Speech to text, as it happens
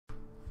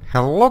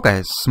Hello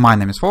guys, my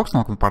name is Fox and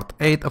welcome to part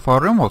 8 of our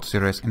RimWorld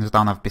series in the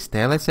town of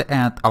Bestiality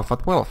and Alpha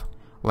 12.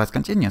 Let's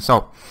continue.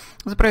 So,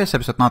 in the previous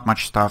episode not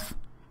much stuff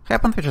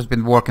happened. We just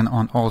been working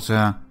on all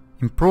the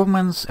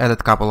improvements, added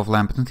a couple of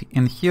lamps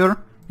in here,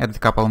 added a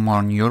couple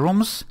more new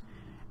rooms,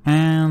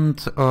 and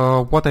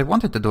what I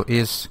wanted to do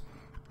is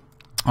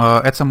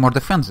add some more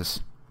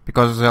defenses,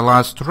 because the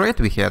last raid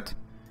we had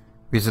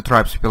with the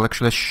tribes people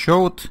actually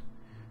showed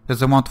that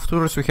the amount of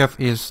tourists we have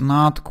is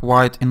not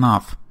quite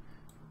enough.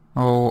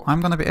 Oh,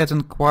 I'm gonna be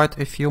adding quite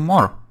a few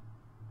more. I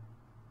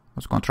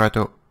was gonna try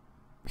to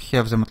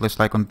have them at least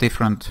like on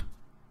different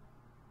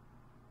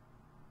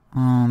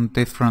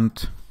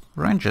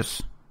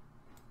ranges.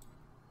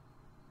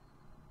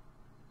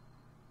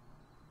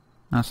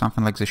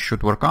 Something like this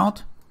should work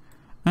out.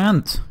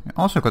 And we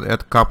also could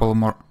add a couple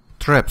more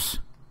traps,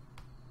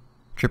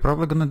 which you're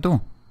probably gonna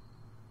do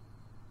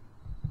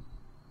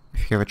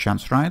if you have a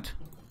chance, right?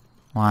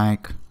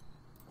 Like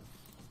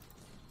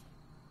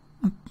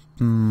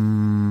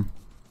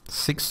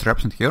 6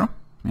 traps in here.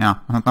 Yeah,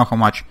 I don't know how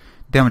much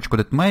damage could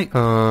it make,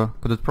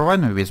 could it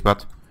provide me with,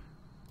 but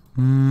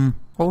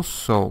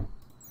also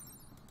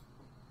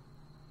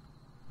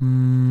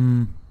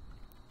I'm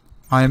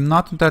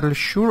not entirely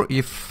sure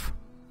if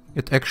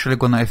it actually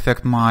gonna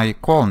affect my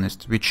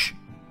colonists, which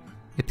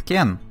it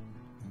can.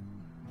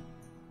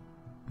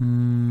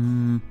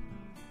 Let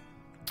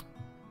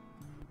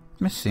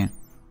me see.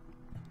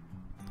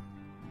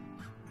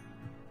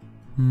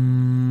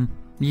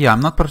 Yeah,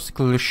 I'm not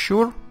particularly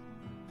sure,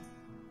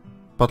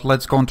 but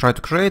let's go and try to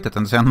create it,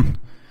 and then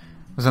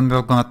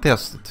we're gonna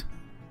test it.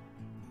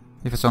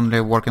 If it's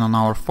only working on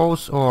our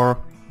foes or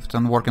if it's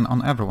working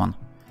on everyone.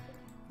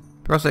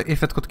 Because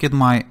if it could kill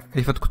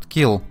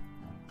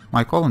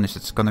my colonists,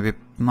 it's gonna be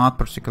not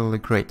particularly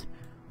great.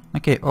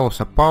 Okay,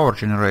 also power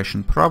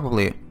generation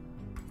probably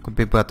could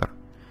be better.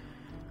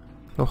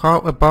 So how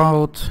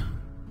about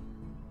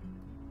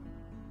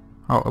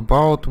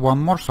one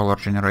more solar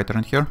generator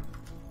in here?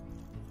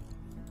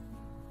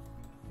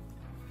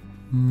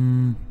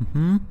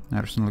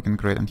 Everything looking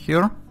great in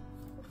here.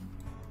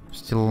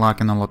 Still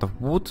lacking a lot of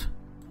wood.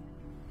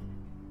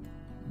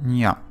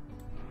 Yeah.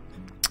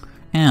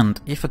 And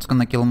if it's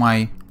gonna kill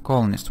my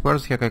colonists, where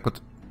the heck I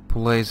could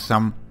place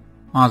them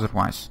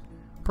otherwise?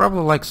 Probably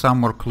like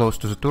somewhere close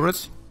to the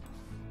turrets.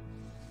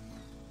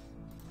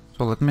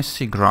 So let me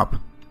see, grab.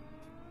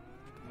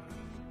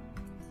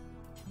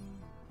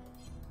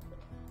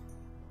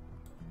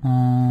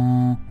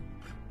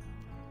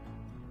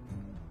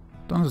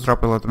 Don't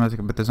drop will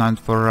automatically be designed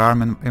for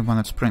arming when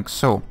it springs.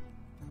 So,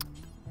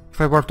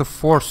 if I were to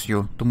force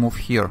you to move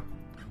here,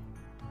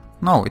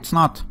 no, it's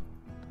not.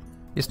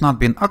 It's not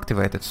being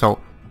activated. So,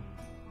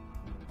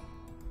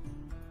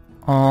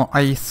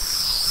 I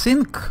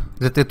think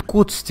that it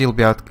could still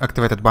be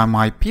activated by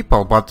my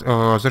people, but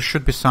there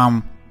should be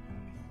some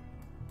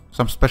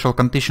special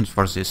conditions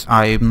for this.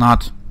 I'm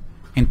not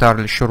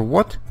entirely sure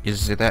what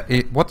is it.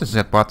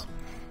 But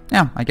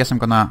yeah, I guess I'm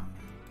gonna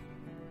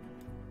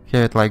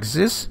have it like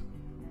this.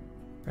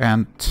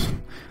 And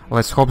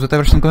let's hope that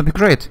everything's gonna be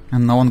great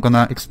and no one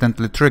gonna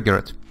accidentally trigger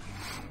it,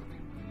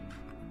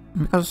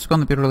 because it's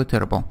gonna be really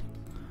terrible.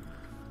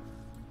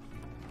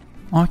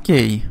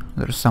 Okay,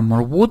 there's some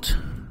more wood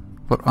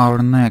for our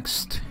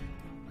next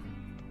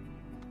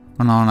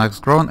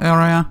growing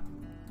area.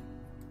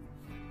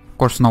 Of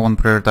course, no one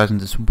prioritizing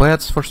these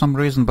beds for some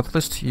reason, but at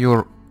least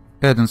you're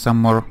adding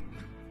some more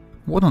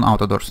wooden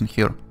outdoors in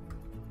here,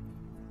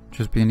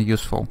 just being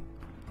useful.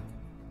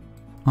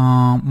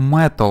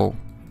 Metal.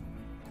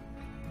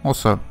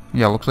 Also,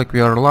 yeah, looks like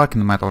we are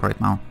lacking metal right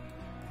now.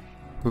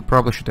 We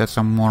probably should add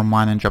some more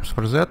mining jobs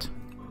for that.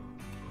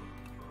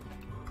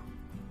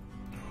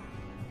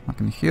 Like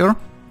in here.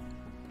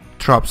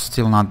 Traps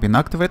still not been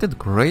activated,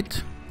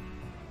 great.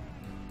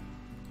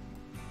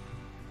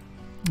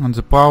 And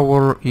the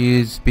power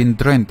is being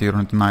drained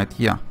during the night,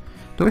 yeah.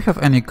 Do we have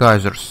any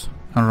geysers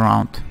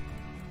around?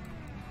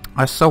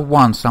 I saw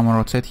one somewhere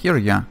outside here,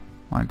 yeah.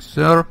 Like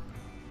there.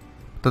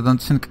 I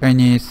don't think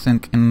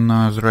anything in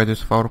the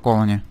radius of our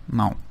colony.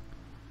 No.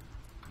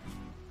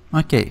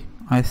 Okay,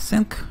 I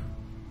think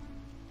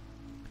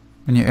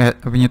we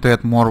need to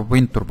add more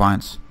wind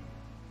turbines.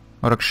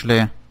 Or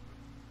actually,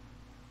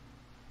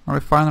 are we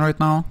fine right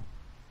now?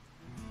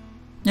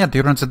 Yeah,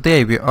 during the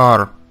day we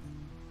are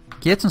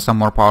getting some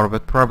more power,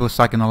 but probably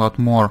sucking a lot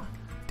more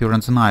during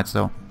the night,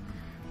 so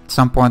at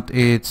some point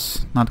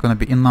it's not gonna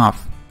be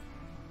enough.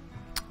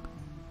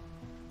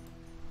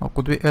 Or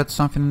could we add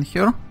something in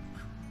here?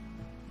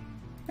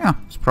 Yeah,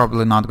 it's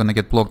probably not gonna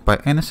get blocked by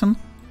anything.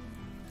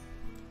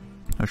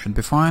 That should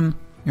be fine.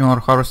 You are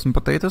harvesting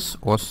potatoes,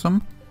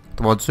 awesome.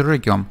 What's the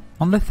region?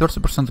 Only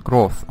 30%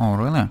 growth. Oh,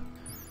 really?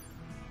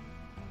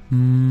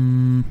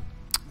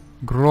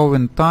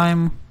 Growing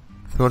time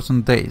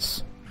 13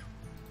 days.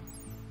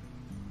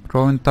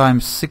 Growing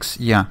time 6.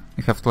 Yeah,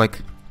 you have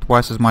like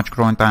twice as much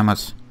growing time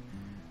as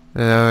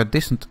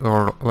decent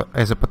or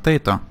as a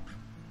potato.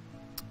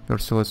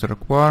 Fertilizer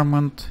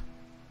requirement.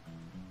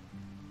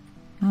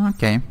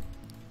 Okay.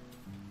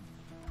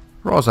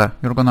 Rosa,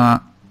 you're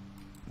gonna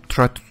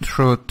try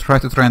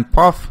to train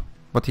Puff,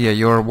 but yeah,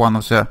 you're one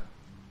of the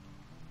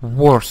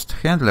worst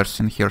handlers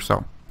in here,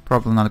 so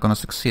probably not gonna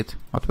succeed,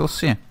 but we'll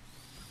see.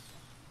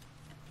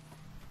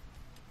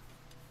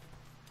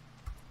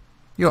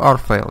 You are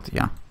failed,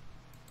 yeah.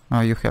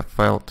 You have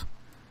failed.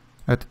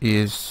 That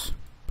is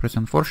pretty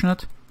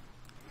unfortunate.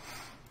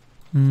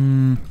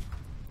 Some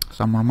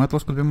more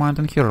metals could be mined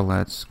in here.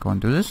 Let's go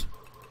and do this.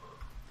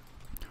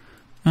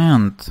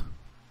 And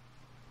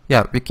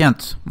yeah, we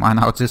can't mine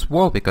out this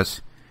wall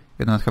because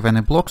we don't have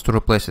any blocks to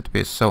replace it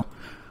with. So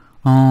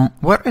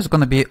where is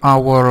gonna be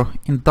our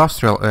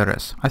industrial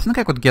areas? I think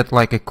I could get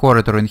like a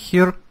corridor in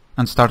here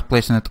and start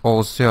placing it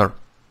all there,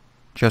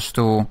 just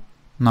to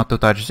not to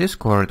touch these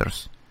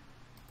corridors.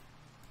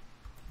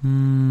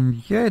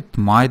 Yeah, it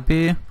might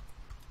be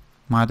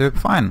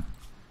fine.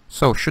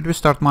 So should we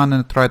start mining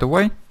it right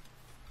away?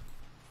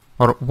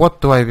 Or what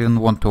do I even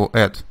want to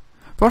add?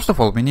 First of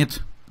all, we need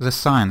the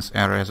science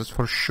areas, that's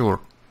for sure.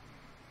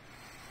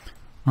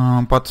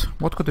 But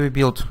what could we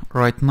build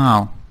right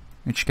now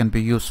which can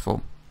be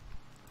useful?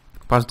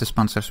 Past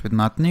dispensers we do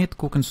not need,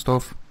 cooking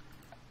stove.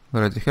 We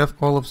already have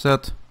all of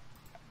that. A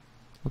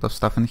lot of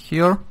stuff in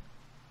here.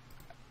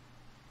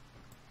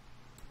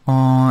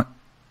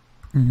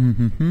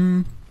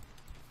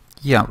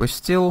 Yeah, we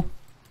still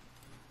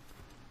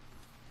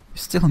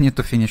need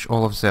to finish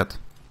all of that.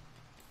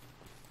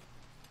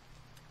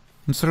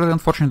 It's really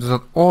unfortunate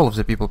that all of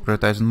the people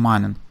prioritize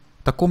mining.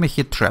 Takumi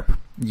heat trap.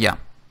 Yeah.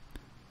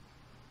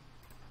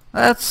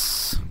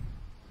 That's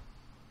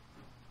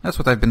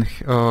what I've been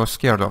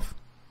scared of.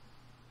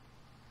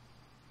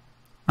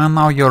 And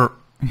now you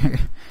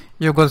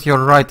got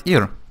your right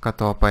ear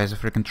cut off by the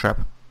freaking trap.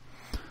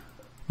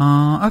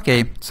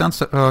 Okay,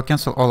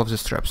 cancel all of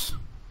these traps.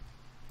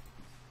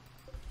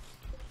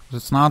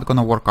 It's not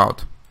gonna work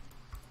out.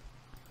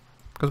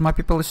 Because my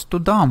people is too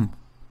dumb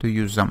to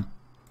use them.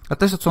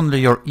 At least it's only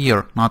your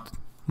ear, not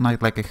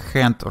like a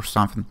hand or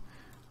something.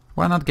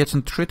 Why not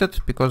getting treated?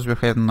 Because we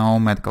have no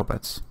medical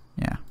beds.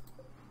 Yeah.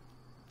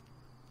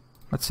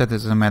 Let's set it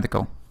as a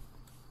medical.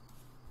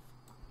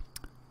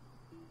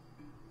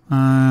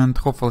 And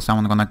hopefully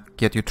someone gonna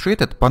get you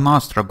treated.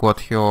 Panastra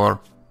got your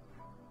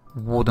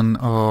wooden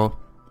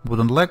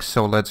legs,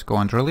 so let's go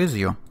and release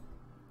you.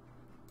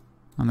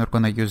 And we're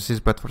gonna use this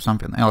bed for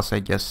something else, I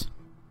guess.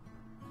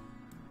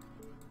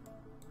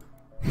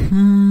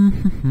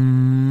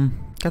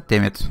 God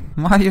damn it.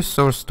 Why are you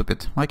so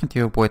stupid? Why can't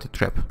you avoid a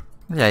trap?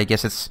 Yeah, I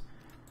guess it's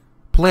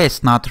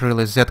placed not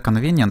really that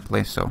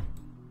conveniently, so...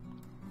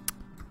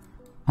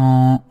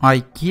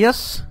 I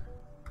guess...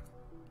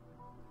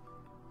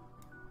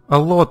 a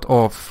lot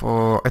of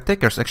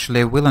attackers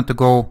actually willing to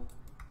go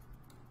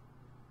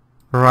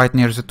right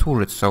near the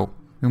turret, so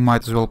we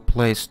might as well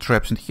place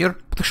traps in here.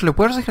 But actually,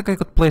 where the heck I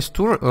could place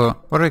where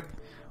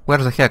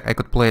the heck I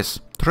could place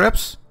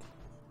traps?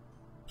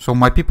 So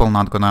my people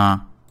not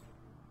gonna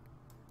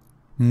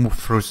move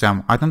through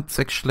them. I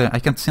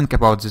can't think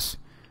about this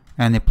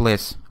any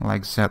place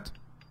like that.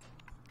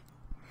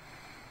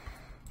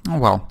 Oh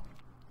well.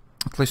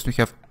 At least we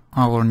have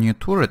our new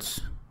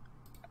turrets.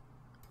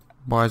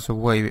 By the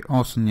way, we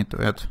also need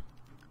to add...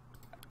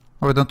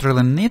 Or we don't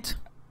really need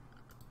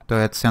to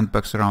add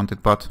sandbags around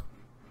it, but...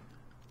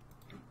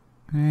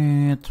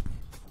 It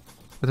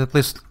at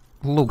least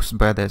looks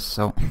badass,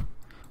 so...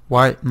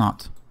 Why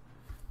not?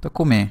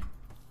 Takumi,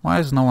 why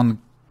is no one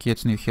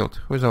getting you healed?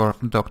 Who is our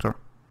doctor?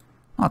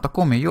 Ah,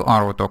 Takumi, you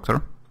are our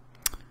doctor.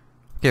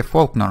 Okay,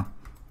 Faulkner.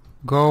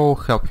 Go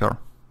help her.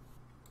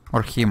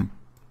 Or him.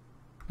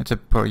 It's a...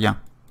 yeah.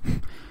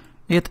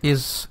 It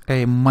is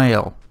a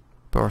male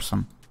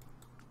person.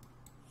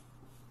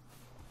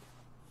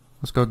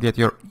 Let's go get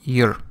your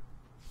ear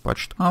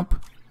patched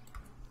up.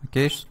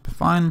 Okay, should be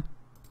fine.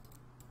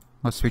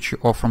 Let's switch you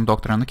off from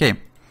Doctor N. Okay,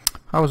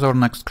 how's our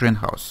next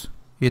greenhouse?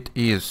 It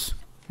is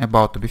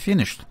about to be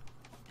finished.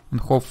 And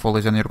hopefully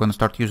then you're gonna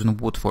start using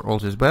wood for all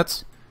these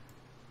beds.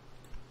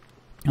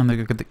 And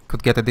we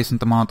could get a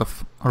decent amount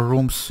of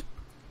rooms.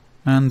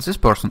 And this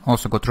person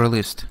also got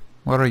released.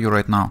 Where are you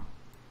right now?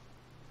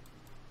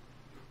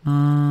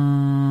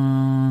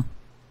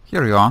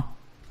 Here you are.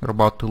 You're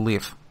about to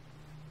leave.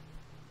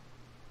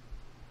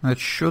 That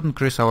should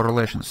increase our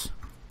relations.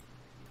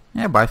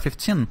 Yeah, by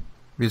 15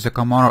 with the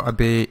Camaro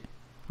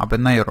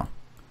Abeneiro.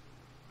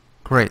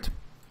 Great.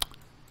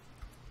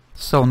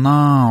 So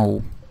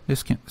now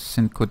this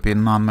thing could be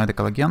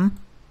non-medical again.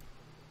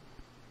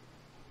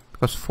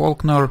 Because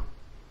Faulkner,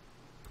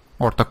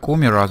 or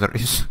Takumi rather,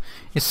 is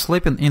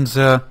sleeping in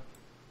the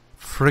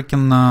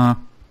freaking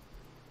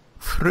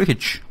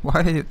fridge.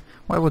 Why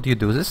would you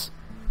do this?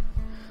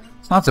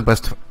 It's not the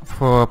best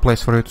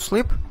place for you to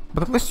sleep,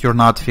 but at least you're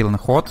not feeling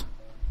hot.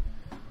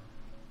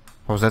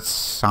 Oh, that's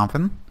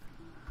something.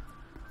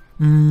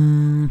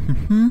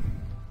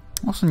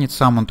 Also need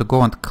someone to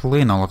go and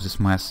clean all of this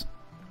mess.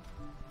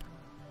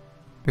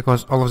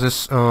 Because all of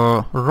this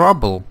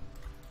rubble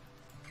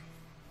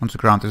on the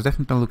ground is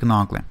definitely looking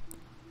ugly.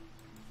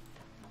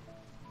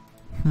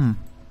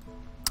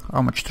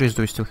 How much trees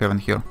do we still have in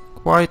here?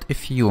 Quite a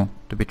few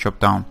to be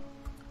chopped down.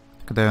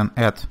 Could even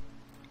add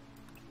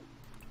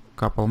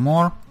Couple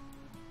more.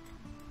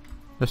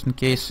 Just in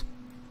case.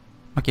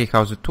 Okay,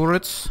 how's the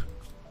turrets?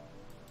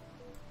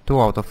 2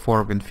 out of 4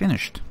 have been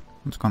finished.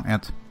 Let's go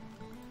add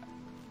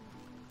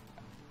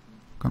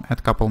a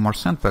couple more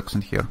sandbags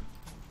in here.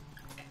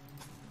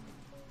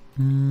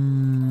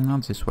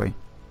 Not this way.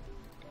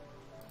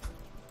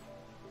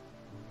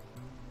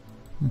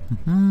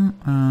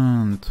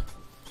 And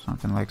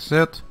something like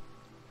that.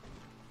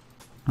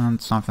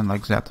 And something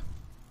like that.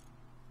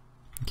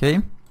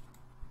 Okay.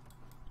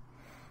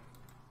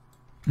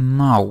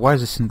 Now, why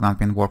is this thing not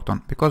being worked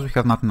on? Because we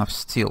have not enough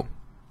steel.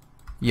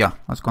 Yeah,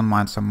 let's go and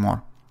mine some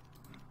more.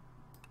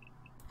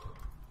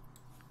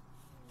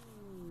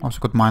 Also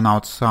could mine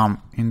out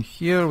some in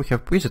here. We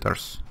have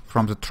visitors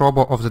from the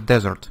Trobo of the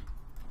desert.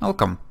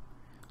 Welcome.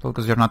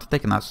 Because you're not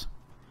attacking us.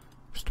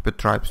 Stupid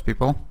tribes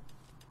people.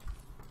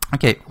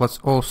 Okay, let's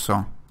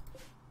also...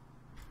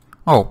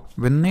 Oh,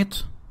 we need...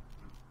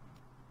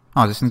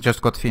 Oh, this thing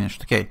just got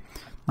finished. Okay.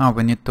 Now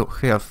we need to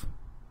have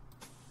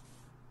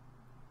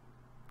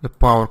the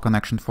power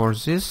connection for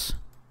this.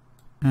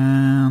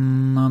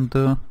 And at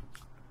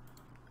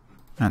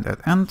the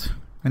end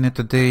we need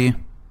to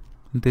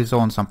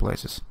de-zone some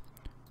places.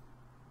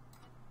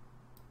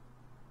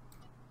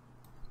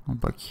 Go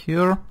back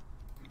here.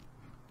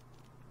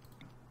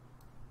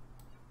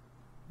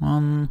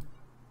 1,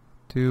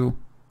 2,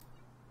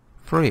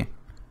 3.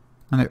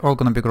 And they're all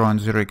gonna be growing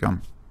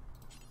zircon.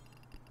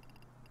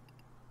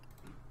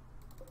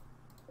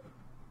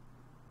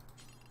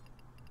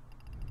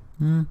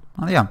 And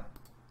yeah,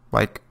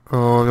 like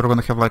we're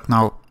gonna have like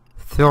now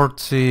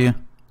 30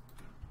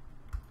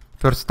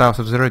 tiles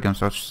of zircon,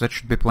 so that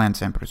should be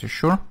plenty, I'm pretty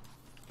sure.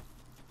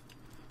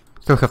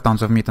 Still have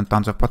tons of meat and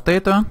tons of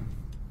potato.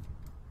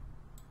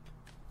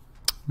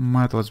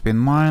 Metal has been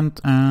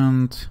mined,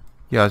 and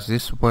yes,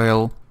 this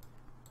whale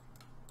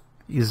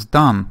is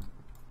done.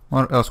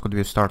 Where else could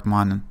we start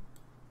mining?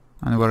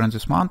 Anywhere in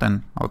this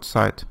mountain?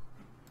 Outside?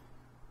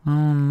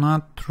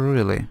 Not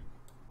really.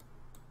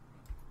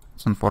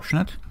 It's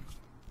unfortunate.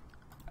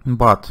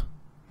 But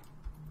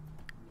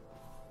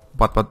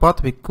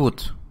we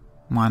could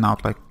mine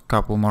out like a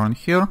couple more in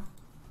here.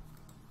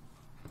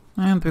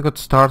 And we could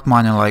start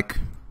mining like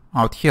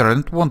out here. I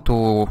don't want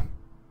to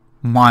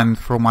mine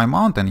through my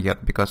mountain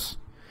yet, because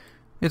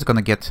it's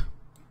gonna get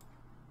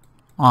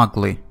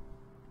ugly.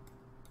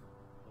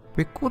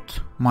 We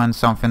could mine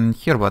something in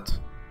here, but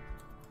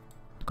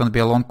it's gonna be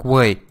a long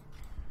way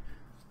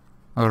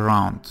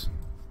around.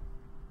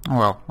 Oh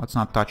well, let's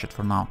not touch it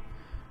for now.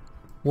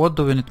 What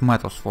do we need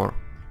metals for?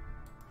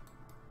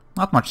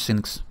 Not much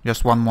things,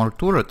 just one more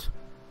turret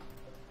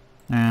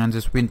and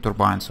this wind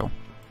turbine, so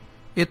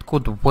it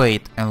could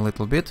wait a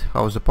little bit.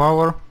 How's the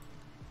power?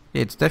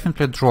 It's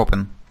definitely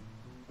dropping.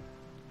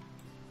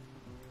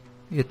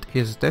 It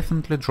is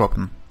definitely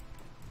dropping.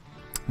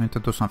 I need to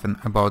do something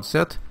about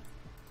that.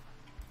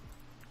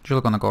 Jill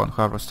gonna go and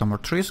harvest some more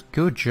trees.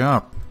 Good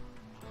job.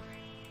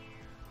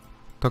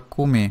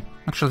 Takumi.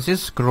 Actually,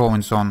 this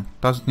growing zone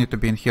doesn't need to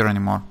be in here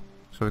anymore,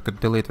 so we could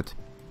delete it.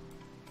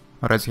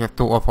 Already have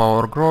 2 of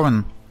our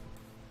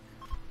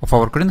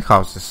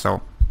greenhouses,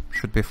 so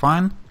should be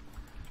fine.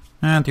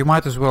 And you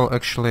might as well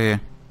actually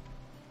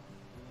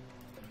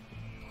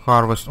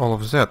harvest all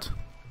of that,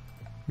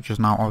 which is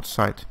now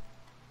outside.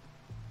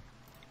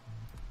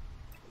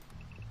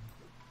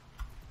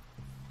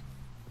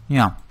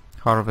 Yeah,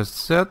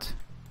 harvest that.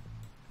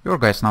 Your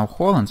guy's now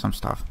hauling some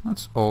stuff.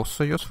 That's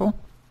also useful.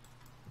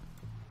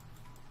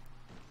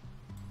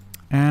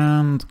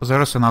 And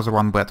there is another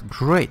one bed.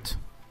 Great.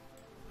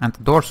 And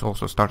the doors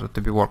also started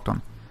to be worked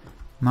on.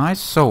 Nice.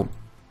 So,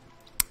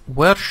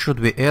 where should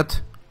we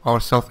add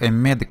ourselves a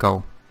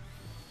medical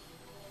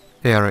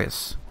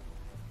areas?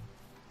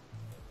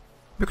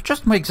 We could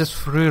just make these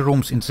 3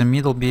 rooms in the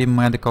middle be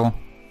medical,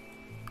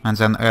 and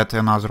then add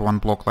another 1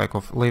 block like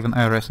of living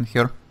areas in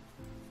here,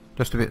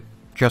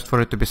 just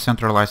for it to be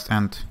centralized.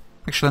 And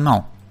actually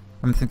no,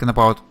 I'm thinking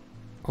about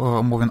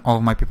moving all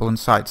of my people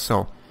inside.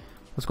 So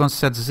let's go and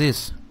set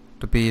this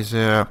to be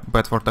the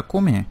bed for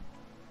Takumi.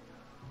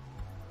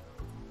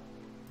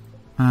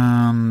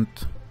 And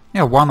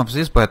yeah, one of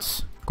these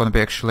beds gonna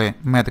be actually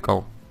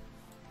medical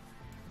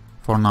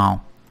for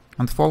now.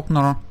 And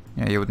Faulkner,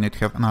 yeah, you would need to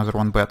have another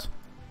 1 bed.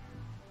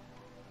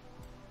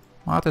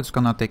 But it's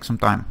gonna take some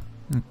time.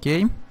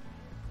 Okay.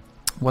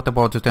 What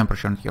about the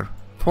temperature in here?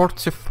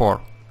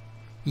 44.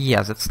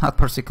 Yeah, that's not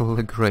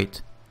particularly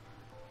great.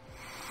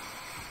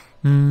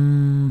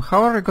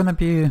 How are we gonna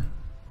be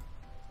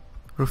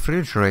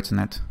refrigerating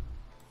it?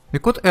 We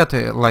could add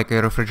like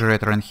a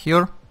refrigerator in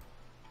here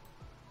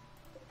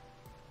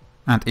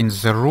and in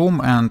the room,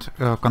 and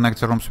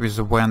connect the rooms with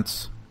the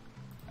vents.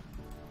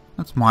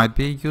 That might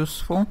be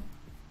useful.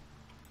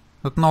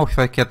 Don't know if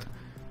I could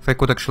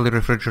actually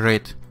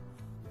refrigerate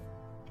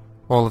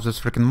all of this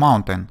freaking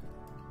mountain,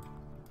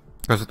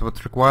 because it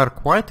would require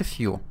quite a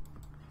few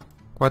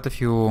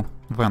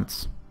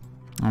vents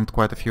and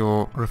quite a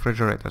few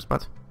refrigerators,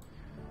 but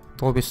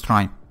it always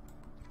try.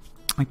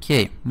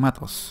 Okay,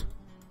 metals.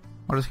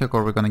 Where the heck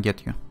are we gonna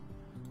get you?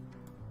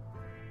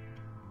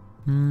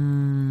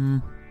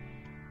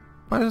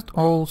 Why is it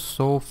all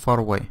so far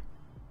away?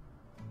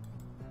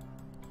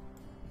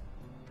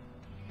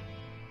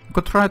 I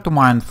could try to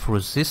mine through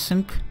this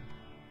thing.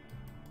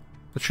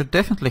 It should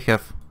definitely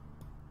have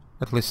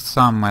at least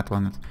some metal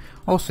in it.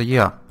 Also,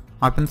 yeah,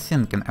 I've been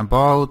thinking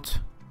about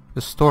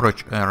the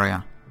storage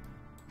area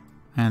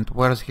and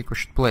where the heck we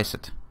should place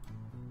it.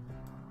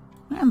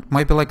 And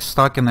maybe like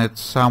stacking it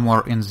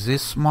somewhere in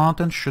this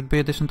mountain should be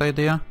a decent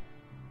idea.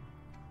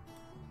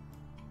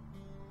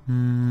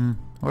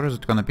 Where is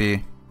it gonna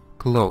be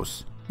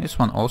close? This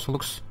one also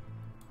looks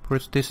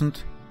pretty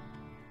decent.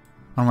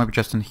 Or maybe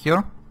just in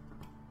here.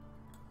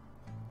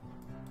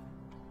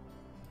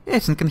 Yeah, I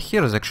think in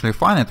here is actually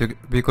fine.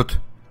 We could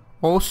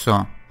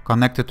also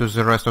connect it to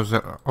the rest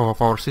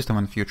of our system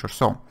in future.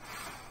 So,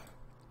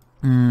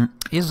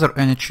 is there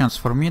any chance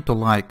for me to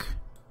like...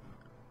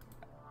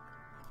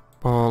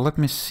 let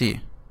me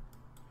see.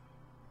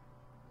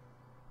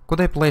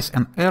 Could I place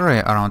an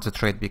area around the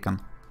trade beacon?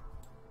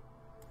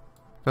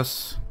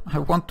 Because I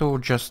want to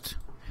just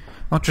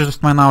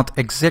mine out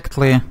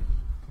exactly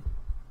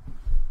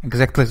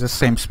the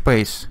same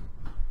space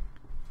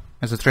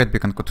as the trade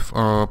beacon could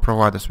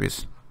provide us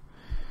with.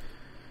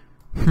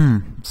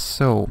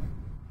 So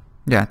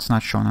yeah, it's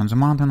not shown on the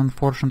mountain,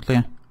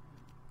 unfortunately.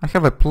 I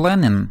have a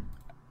planning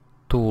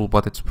tool,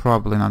 but it's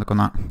probably not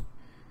gonna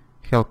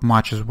help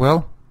much as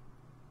well.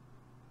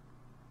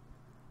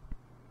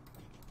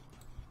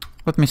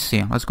 Let me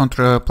see. Let's go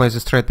to place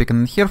this trade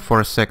beacon in here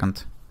for a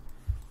second.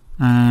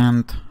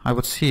 And I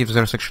would see if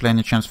there's actually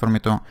any chance for me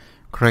to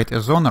create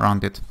a zone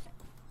around it.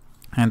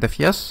 And if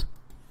yes,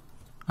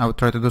 I would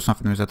try to do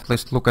something with it. At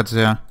least look at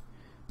the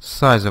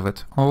size of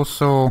it.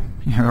 Also,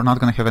 you're not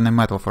gonna have any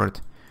metal for it.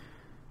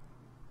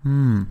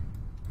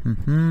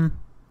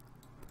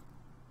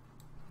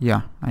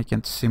 Yeah, I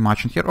can't see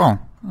much in here. Oh,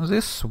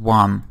 this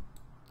one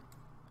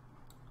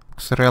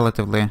looks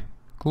relatively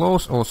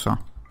close. Also,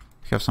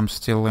 have some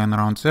steel laying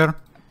around there.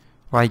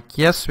 I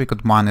guess we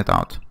could mine it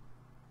out.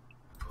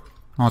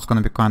 Oh, it's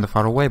gonna be kind of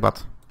far away,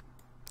 but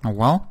oh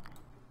well.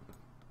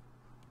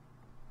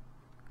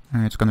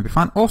 It's gonna be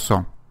fine.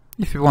 Also,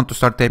 if we want to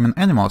start taming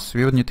animals,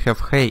 we would need to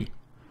have hay.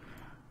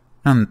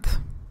 And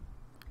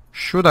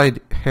should I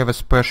have a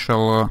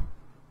special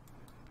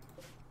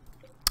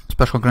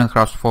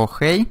greenhouse for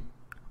hay?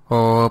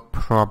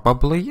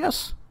 Probably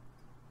yes.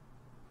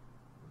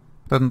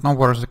 Don't know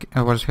where the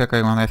heck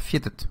I'm gonna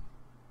fit it.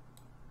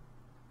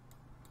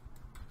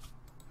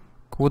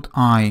 Could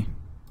I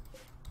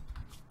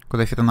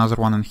fit another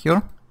one in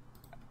here?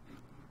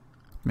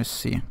 Let me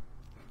see.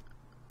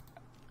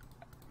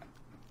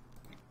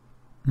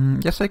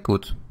 Yes, I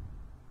could.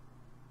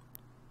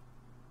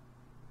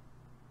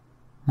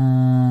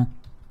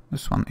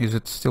 This one, is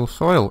it still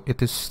soil?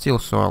 It is still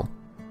soil.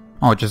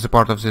 Oh, just a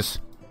part of this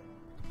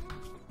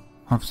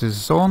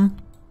zone.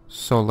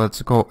 So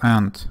let's go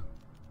and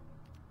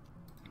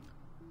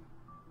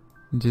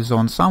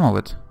dezone some of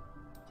it.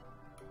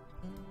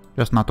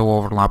 Just not to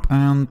overlap,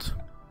 and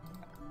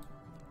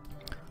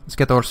let's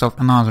get ourselves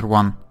another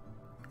one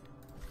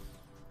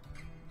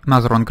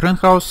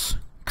greenhouse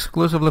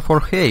exclusively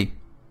for hay,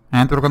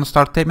 and we're gonna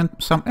start taming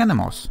some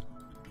animals.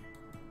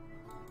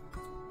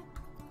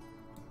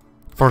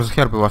 For the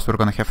herbivores we're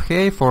gonna have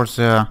hay, for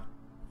the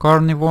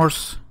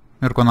carnivores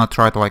we're gonna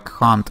try to like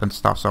hunt and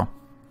stuff, so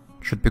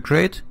should be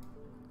great.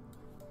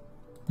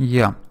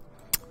 Yeah.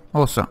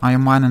 Also, are you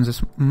mining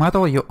this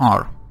metal? You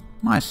are.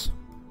 Nice.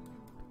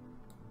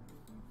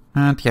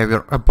 And yeah,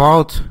 we're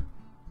about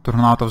to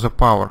run out of the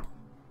power.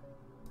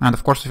 And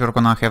of course, if you're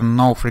gonna have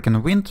no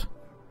freaking wind,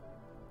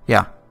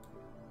 yeah.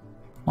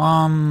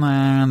 One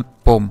and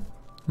boom.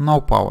 No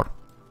power.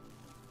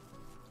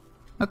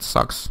 That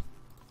sucks.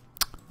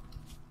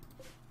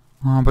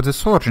 But the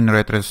solar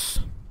generator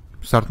is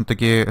starting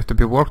to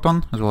be worked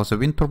on, as well as the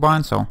wind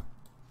turbine, so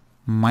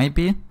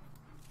maybe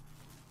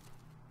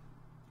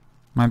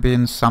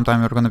in some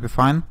time we're gonna be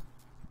fine.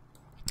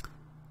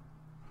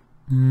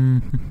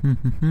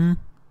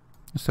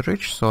 It's a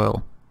rich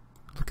soil,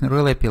 looking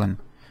really appealing,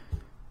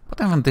 but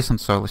even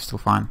decent soil is still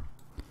fine.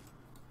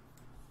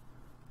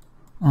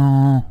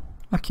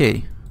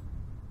 Okay.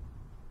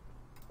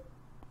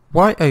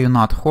 Why are you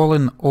not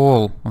hauling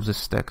all of this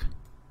stack?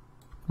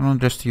 You're not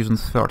just using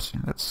 30.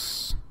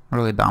 That's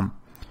really dumb.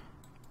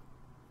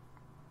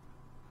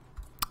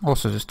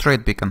 Also, this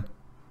trade beacon.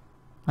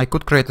 I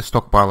could create a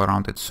stockpile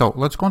around it, so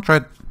let's go and try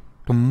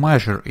to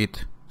measure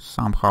it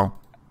somehow.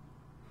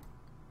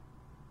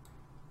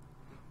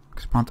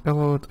 Expand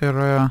alot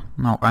area.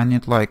 No, I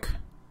need like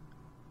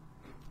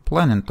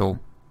planning tool.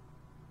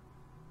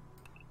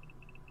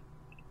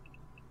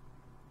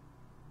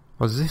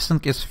 Well, this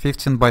thing is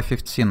 15 by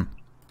 15.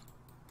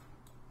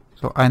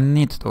 So I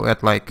need to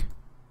add like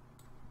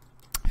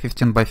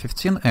 15 by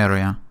 15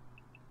 area.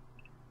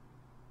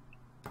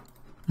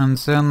 And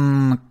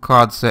then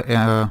cut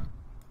the...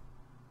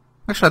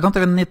 Actually, I don't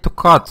even need to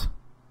cut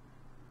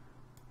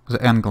the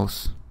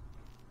angles.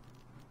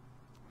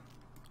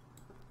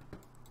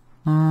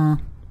 Or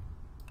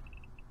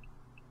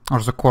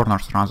the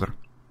corners, rather.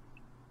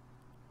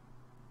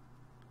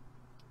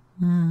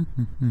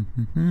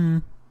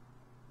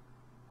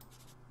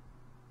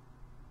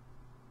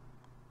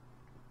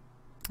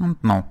 I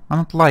don't know. I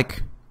don't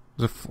like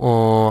the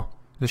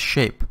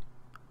shape.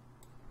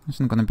 It's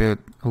not gonna be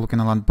looking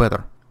a lot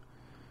better.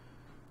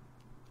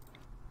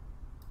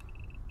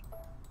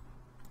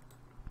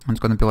 It's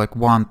gonna be like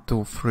 1,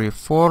 2, 3,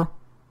 4.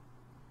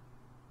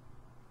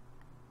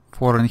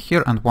 4 in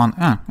here and 1.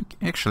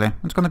 Actually,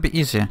 it's gonna be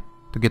easy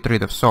to get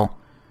rid of. So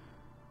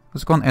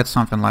let's go and add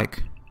something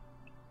like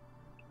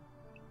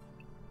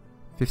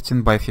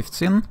 15 by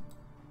 15.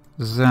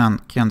 Then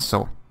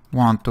cancel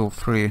 1, 2,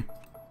 3.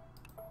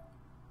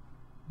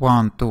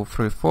 1, 2,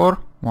 3, 4.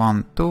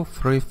 1, 2,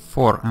 3,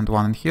 4. And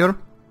 1 in here.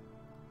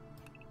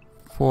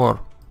 4,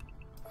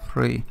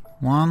 3,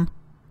 1.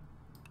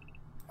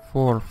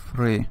 4,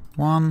 3,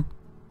 1.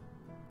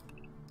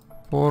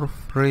 4,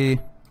 3,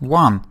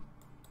 1.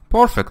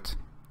 Perfect.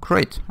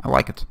 Great. I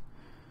like it.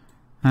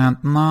 And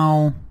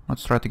now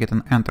let's try to get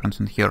an entrance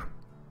in here.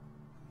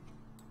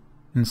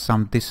 In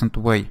some decent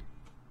way.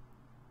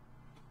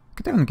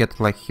 Could even get it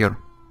like here.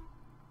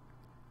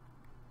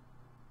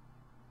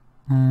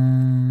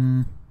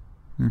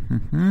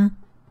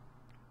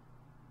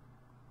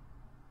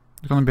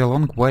 It's gonna be a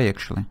long way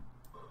actually.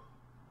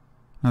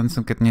 I don't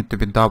think it needs to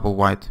be double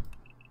wide.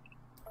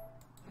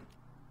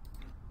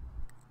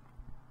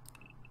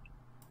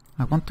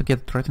 I want to get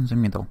it right in the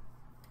middle.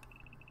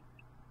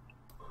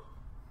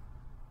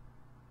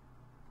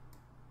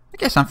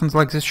 Okay, something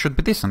like this should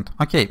be decent.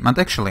 Okay, and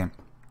actually,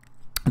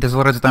 it is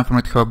already time for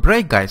me to have a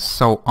break, guys,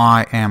 so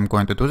I am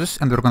going to do this,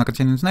 and we're gonna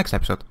continue in the next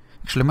episode.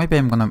 Actually, maybe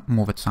I'm gonna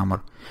move it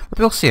somewhere, but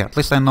we'll see. At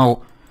least I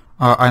know,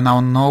 I now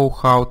know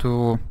how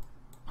to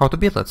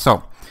build it.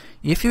 So,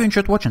 if you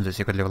enjoyed watching this,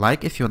 you could leave a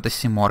like. If you want to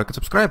see more, you could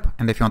subscribe,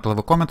 and if you want to leave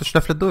a comment, you should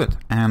definitely do it,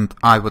 and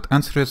I would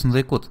answer you as soon as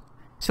I could.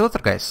 See you later,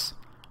 guys.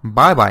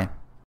 Bye bye.